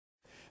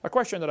A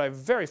question that I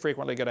very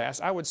frequently get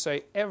asked, I would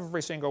say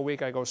every single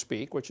week I go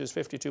speak, which is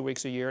 52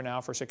 weeks a year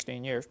now for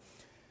 16 years.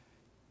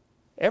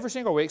 Every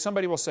single week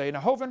somebody will say,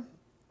 now Hovind,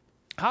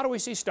 how do we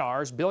see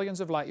stars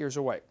billions of light years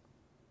away?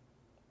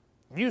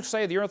 You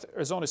say the Earth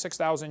is only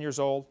 6,000 years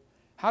old.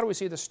 How do we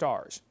see the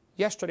stars?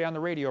 Yesterday on the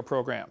radio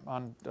program,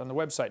 on the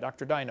website,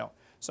 Dr. Dino,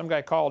 some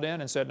guy called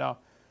in and said, now,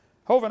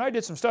 Hovind, I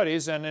did some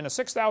studies, and in a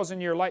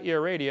 6,000 light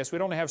year radius,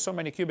 we'd only have so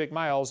many cubic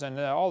miles, and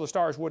all the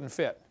stars wouldn't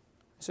fit.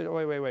 I said,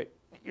 wait.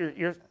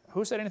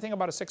 Who said anything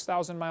about a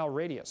 6,000 mile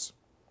radius?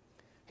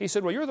 He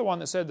said, well, you're the one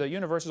that said the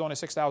universe is only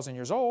 6,000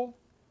 years old.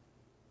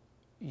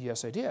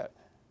 Yes, I did.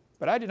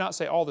 But I did not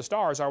say all the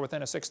stars are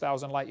within a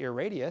 6,000 light year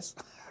radius.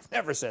 I've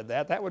never said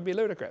that. That would be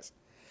ludicrous.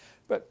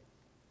 But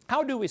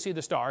how do we see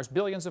the stars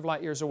billions of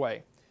light years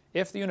away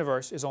if the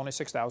universe is only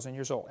 6,000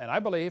 years old? And I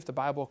believe the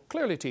Bible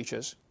clearly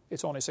teaches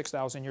it's only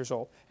 6,000 years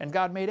old. And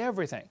God made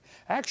everything.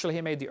 Actually,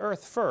 He made the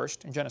earth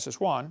first in Genesis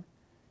 1.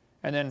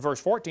 And then verse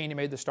 14, He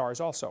made the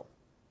stars also.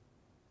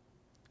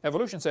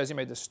 Evolution says He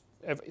made the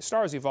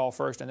stars evolve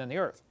first and then the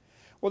earth.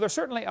 Well, there's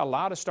certainly a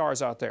lot of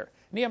stars out there.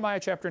 Nehemiah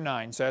chapter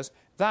 9 says,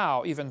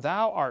 Thou, even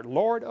Thou art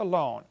Lord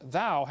alone.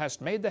 Thou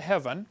hast made the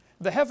heaven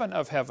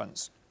of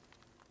heavens.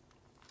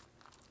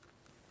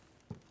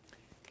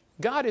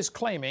 God is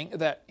claiming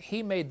that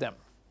He made them.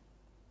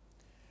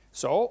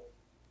 So,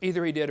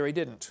 either He did or He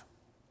didn't.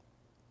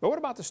 But what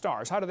about the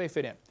stars? How do they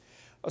fit in?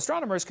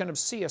 Astronomers can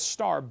see a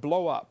star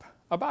blow up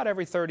about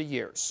every 30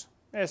 years.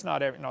 It's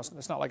not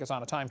like it's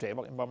on a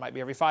timetable. It might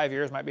be every 5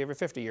 years, might be every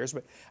 50 years,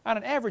 but on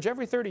an average,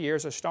 every 30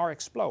 years, a star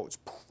explodes.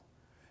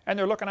 And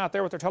they're looking out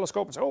there with their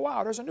telescope and say, oh,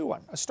 wow, there's a new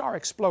one. A star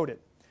exploded.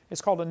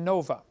 It's called a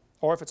nova.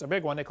 Or if it's a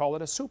big one, they call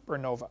it a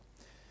supernova.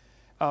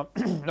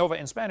 Nova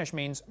in Spanish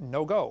means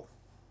no-go.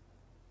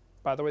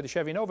 By the way, the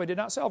Chevy Nova did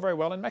not sell very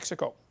well in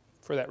Mexico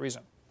for that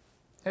reason.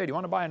 Hey, do you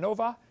want to buy a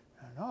Nova?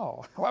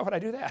 No. Why would I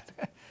do that?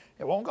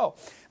 It won't go.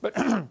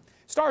 But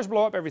stars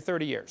blow up every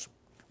 30 years.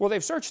 Well,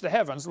 they've searched the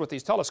heavens with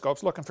these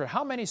telescopes looking for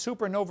how many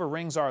supernova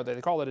rings are there.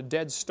 They call it a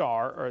dead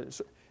star. Or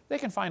they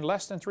can find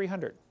less than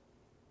 300.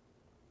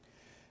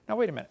 Now,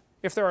 wait a minute.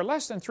 If there are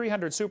less than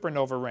 300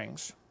 supernova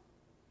rings,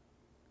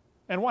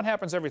 and one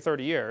happens every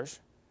 30 years,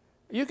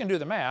 you can do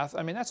the math.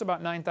 I mean, that's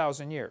about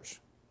 9,000 years.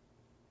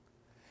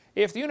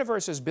 If the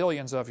universe is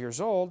billions of years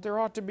old, there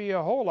ought to be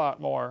a whole lot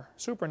more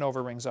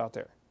supernova rings out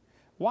there.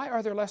 Why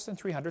are there less than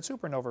 300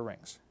 supernova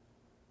rings?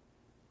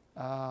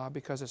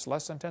 Because it's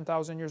less than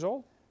 10,000 years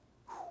old?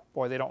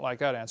 Boy, they don't like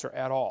that answer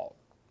at all.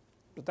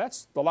 But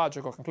that's the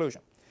logical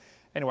conclusion.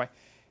 Anyway,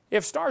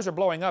 if stars are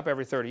blowing up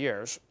every 30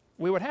 years,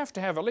 we would have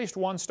to have at least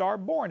one star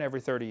born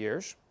every 30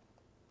 years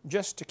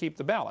just to keep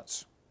the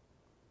balance.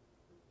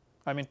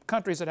 I mean,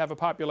 countries that have a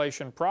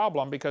population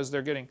problem because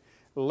they're getting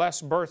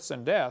less births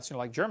and deaths,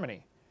 like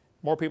Germany,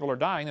 more people are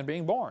dying than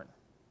being born.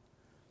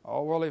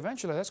 Oh, well,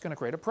 eventually that's going to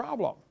create a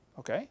problem,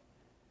 okay?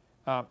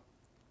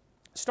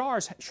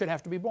 Stars should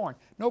have to be born.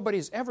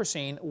 Nobody's ever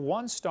seen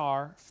one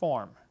star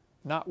form.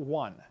 Not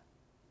one.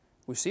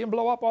 We see them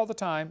blow up all the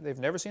time. They've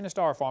never seen a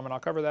star form, and I'll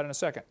cover that in a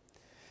second.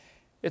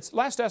 Its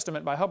last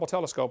estimate by Hubble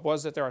telescope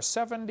was that there are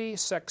 70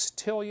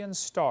 sextillion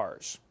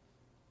stars.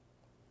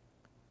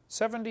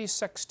 70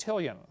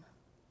 sextillion.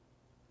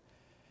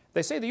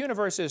 They say the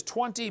universe is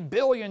 20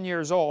 billion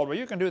years old. Well,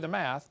 you can do the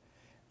math.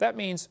 That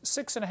means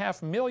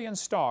 6.5 million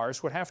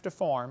stars would have to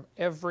form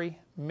every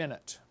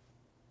minute.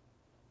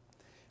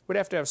 We'd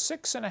have to have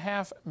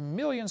 6.5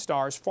 million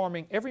stars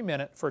forming every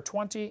minute for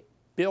 20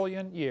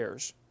 billion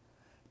years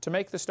to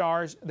make the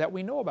stars that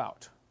we know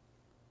about.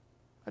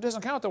 It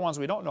doesn't count the ones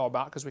we don't know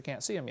about because we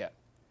can't see them yet.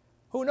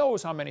 Who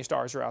knows how many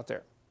stars are out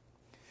there?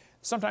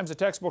 Sometimes the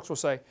textbooks will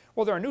say,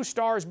 well, there are new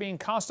stars being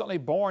constantly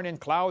born in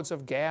clouds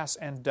of gas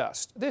and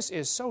dust. This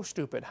is so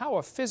stupid. How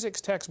a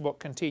physics textbook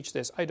can teach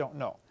this, I don't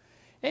know.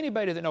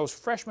 Anybody that knows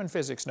freshman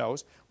physics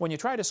knows when you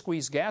try to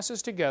squeeze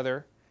gases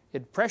together,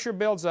 pressure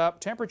builds up,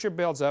 temperature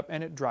builds up,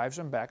 and it drives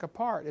them back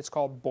apart. It's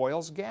called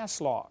Boyle's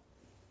gas law.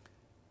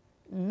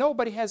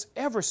 Nobody has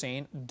ever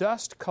seen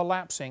dust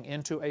collapsing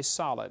into a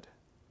solid.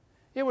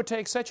 It would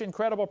take such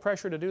incredible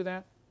pressure to do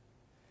that.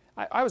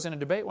 I was in a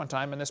debate one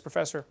time, and this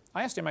professor,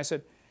 I asked him, I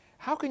said,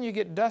 how can you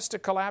get dust to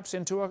collapse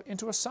into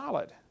a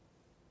solid?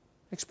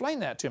 Explain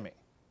that to me.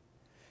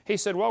 He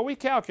said, well, we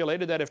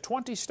calculated that if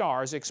 20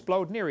 stars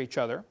explode near each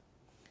other,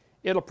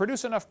 it'll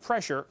produce enough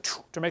pressure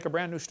to make a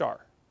brand new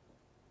star.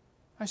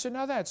 I said,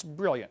 now that's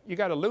brilliant. You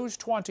got to lose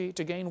 20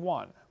 to gain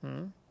 1.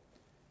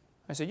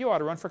 I said, you ought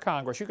to run for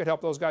Congress. You could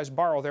help those guys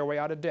borrow their way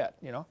out of debt,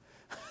 you know.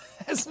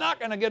 It's not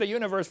going to get a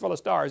universe full of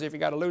stars if you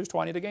got to lose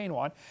 20 to gain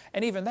 1.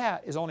 And even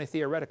that is only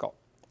theoretical.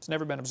 It's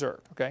never been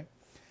observed, okay?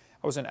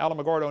 I was in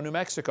Alamogordo, New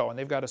Mexico, and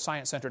they've got a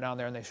science center down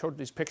there, and they showed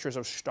these pictures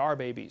of star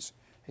babies.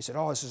 They said,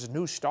 oh, this is a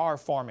new star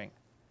forming.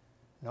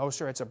 No,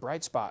 sir, it's a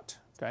bright spot,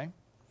 okay?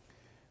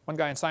 One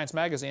guy in Science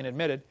magazine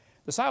admitted,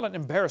 the silent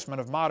embarrassment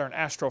of modern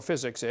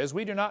astrophysics is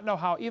we do not know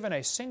how even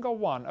a single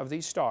one of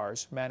these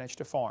stars managed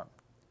to form.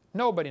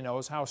 Nobody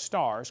knows how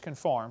stars can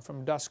form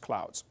from dust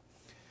clouds.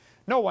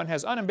 No one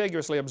has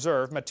unambiguously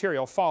observed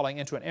material falling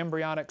into an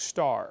embryonic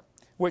star.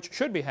 which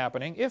should be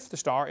happening if the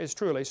star is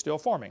truly still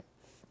forming.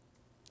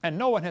 And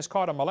no one has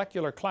caught a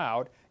molecular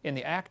cloud in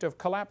the act of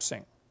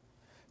collapsing.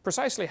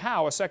 Precisely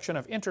how a section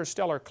of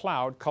interstellar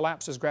cloud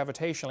collapses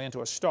gravitationally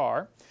into a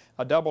star,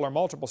 a double or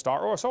multiple star,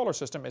 or a solar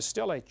system is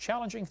still a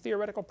challenging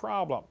theoretical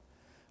problem.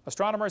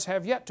 Astronomers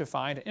have yet to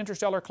find an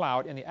interstellar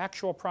cloud in the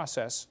actual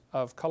process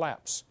of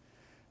collapse.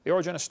 The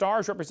origin of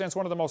stars represents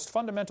one of the most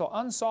fundamental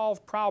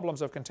unsolved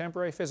problems of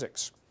contemporary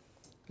physics.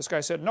 This guy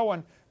said, no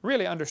one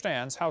really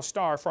understands how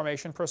star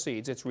formation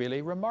proceeds. It's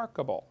really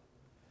remarkable.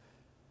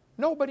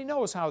 Nobody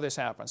knows how this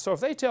happens. So if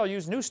they tell you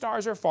new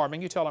stars are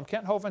forming, you tell them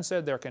Kent Hovind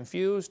said they're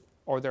confused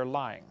or they're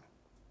lying.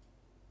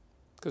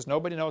 Because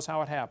nobody knows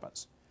how it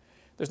happens.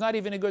 There's not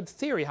even a good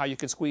theory how you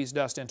could squeeze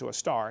dust into a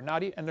star,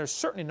 and there's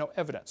certainly no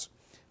evidence.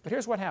 But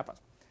here's what happens.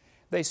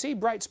 They see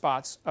bright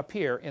spots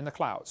appear in the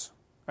clouds.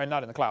 Or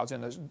not in the clouds,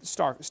 in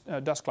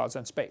the dust clouds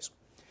in space.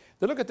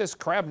 They look at this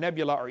Crab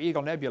Nebula or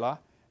Eagle Nebula,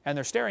 and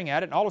they're staring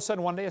at it, and all of a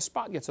sudden one day a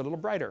spot gets a little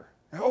brighter.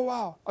 Oh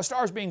wow, a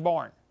star is being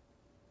born.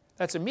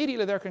 That's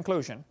immediately their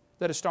conclusion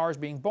that a star is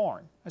being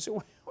born. I said,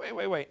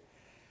 wait.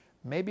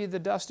 Maybe the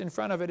dust in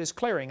front of it is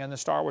clearing and the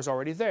star was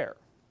already there.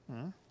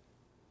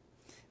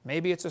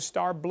 Maybe it's a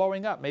star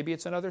blowing up. Maybe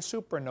it's another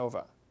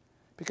supernova.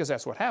 Because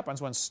that's what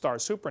happens when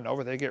stars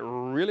supernova, they get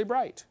really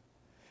bright.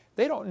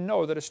 They don't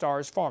know that a star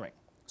is forming.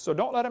 So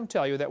don't let them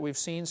tell you that we've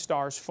seen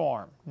stars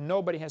form.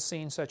 Nobody has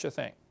seen such a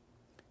thing.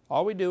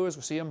 All we do is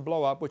we see them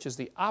blow up, which is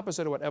the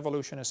opposite of what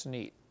evolutionists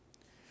need.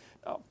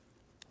 Now,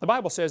 the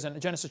Bible says in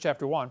Genesis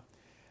chapter 1,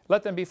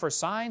 let them be for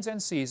signs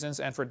and seasons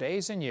and for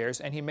days and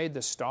years, and He made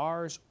the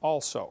stars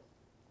also.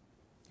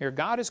 Here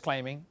God is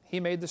claiming He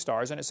made the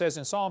stars, and it says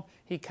in Psalm,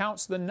 He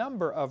counts the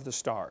number of the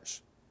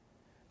stars.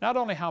 Not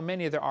only how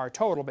many there are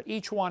total, but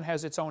each one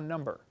has its own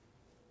number.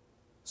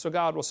 So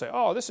God will say,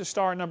 oh, this is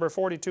star number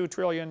 42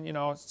 trillion,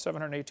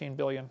 718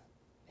 billion.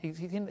 He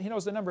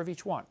knows the number of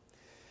each one.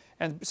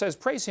 And it says,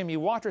 praise Him, ye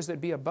waters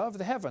that be above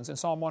the heavens, in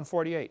Psalm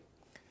 148.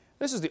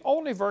 This is the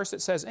only verse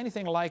that says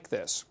anything like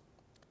this.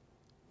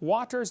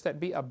 Waters that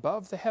be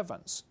above the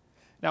heavens.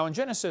 Now in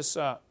Genesis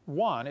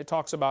 1, it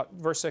talks about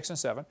verse 6 and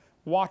 7,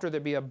 water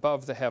that be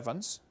above the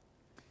heavens.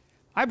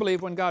 I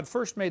believe when God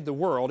first made the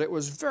world, it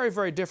was very,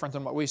 very different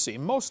than what we see.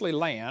 Mostly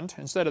land,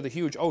 instead of the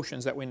huge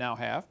oceans that we now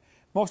have.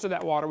 Most of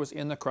that water was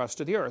in the crust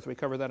of the earth. We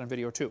covered that in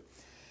video 2.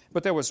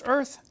 But there was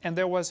earth and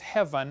there was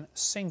heaven,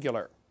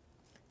 singular.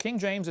 King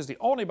James is the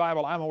only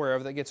Bible I'm aware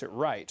of that gets it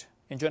right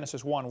in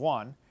Genesis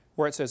 1:1,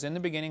 where it says, in the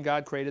beginning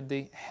God created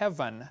the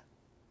heaven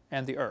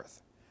and the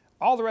earth.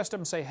 All the rest of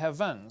them say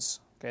heavens.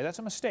 Okay, that's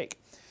a mistake.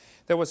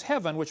 There was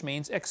heaven, which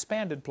means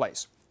expanded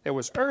place. There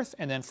was earth,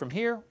 and then from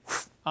here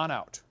on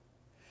out.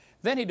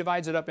 Then he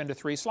divides it up into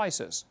 3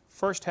 slices.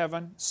 First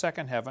heaven,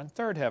 second heaven,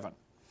 third heaven.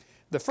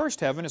 The first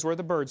heaven is where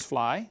the birds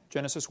fly.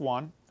 Genesis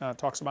 1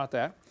 talks about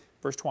that,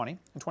 verse 20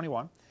 and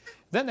 21.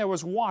 Then there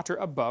was water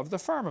above the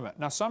firmament.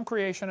 Now some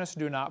creationists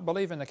do not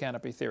believe in the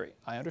canopy theory.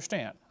 I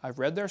understand. I've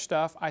read their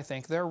stuff. I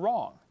think they're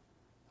wrong.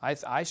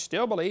 I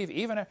still believe,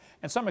 and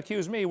some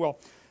accuse me, well,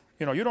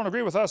 you don't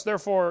agree with us,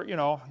 therefore,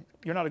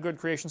 you're not a good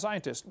creation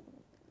scientist.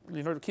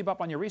 To keep up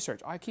on your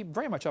research. I keep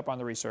very much up on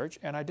the research,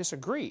 and I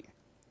disagree.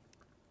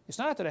 It's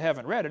not that I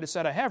haven't read it, it's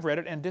that I have read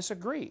it and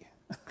disagree.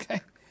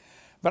 Okay?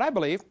 But I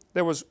believe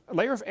there was a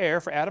layer of air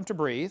for Adam to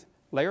breathe,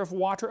 layer of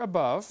water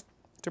above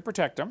to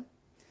protect him,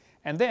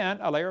 and then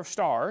a layer of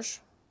stars,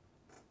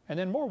 and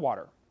then more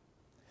water.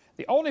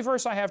 The only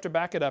verse I have to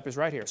back it up is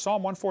right here,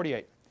 Psalm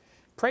 148.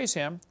 Praise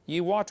Him, ye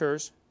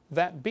waters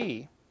that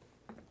be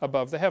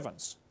above the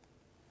heavens.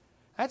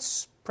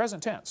 That's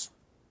present tense.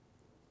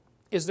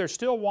 Is there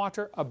still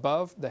water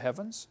above the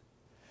heavens?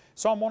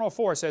 Psalm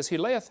 104 says, who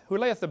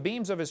layeth the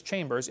beams of His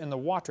chambers in the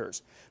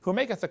waters, who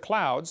maketh the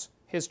clouds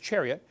His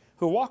chariot,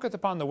 who walketh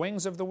upon the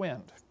wings of the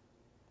wind.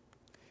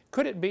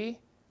 Could it be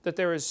that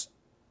there is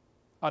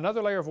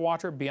another layer of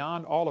water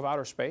beyond all of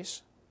outer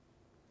space?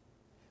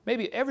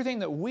 Maybe everything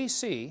that we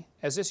see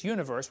as this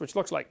universe, which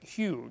looks like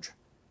huge,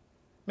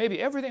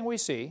 maybe everything we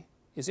see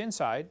is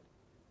inside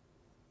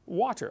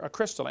water, a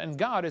crystal, and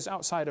God is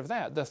outside of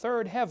that, the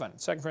third heaven,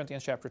 2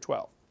 Corinthians chapter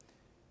 12.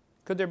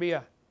 Could there be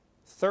a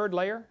third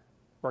layer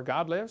where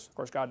God lives? Of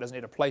course, God doesn't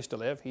need a place to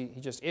live. He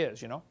just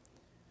is,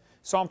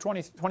 Psalm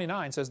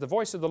 29 says, the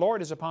voice of the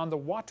Lord is upon the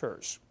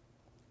waters.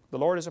 The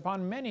Lord is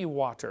upon many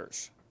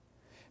waters.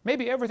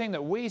 Maybe everything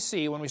that we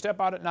see when we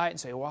step out at night and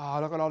say, wow,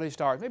 look at all these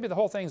stars. Maybe the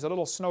whole thing's a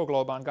little snow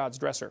globe on God's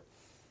dresser,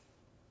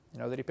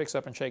 that He picks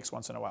up and shakes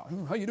once in a while.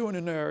 How you doing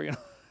in there?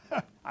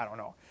 I don't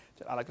know.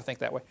 I like to think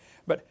that way.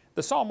 But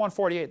the Psalm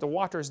 148, the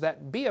waters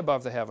that be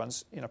above the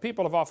heavens,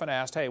 people have often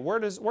asked, hey,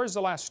 where's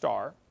the last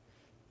star?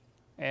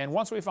 And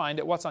once we find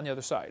it, what's on the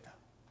other side?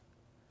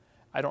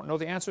 I don't know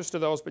the answers to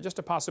those, but just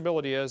a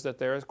possibility is that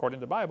there, according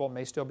to the Bible,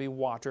 may still be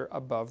water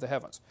above the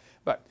heavens.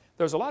 But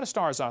there's a lot of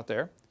stars out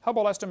there.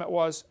 Hubble estimate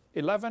was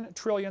 11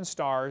 trillion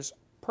stars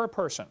per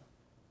person.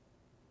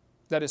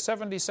 That is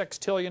 76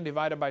 trillion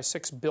divided by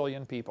 6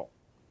 billion people.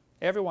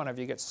 Every one of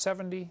you gets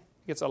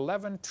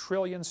 11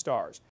 trillion stars.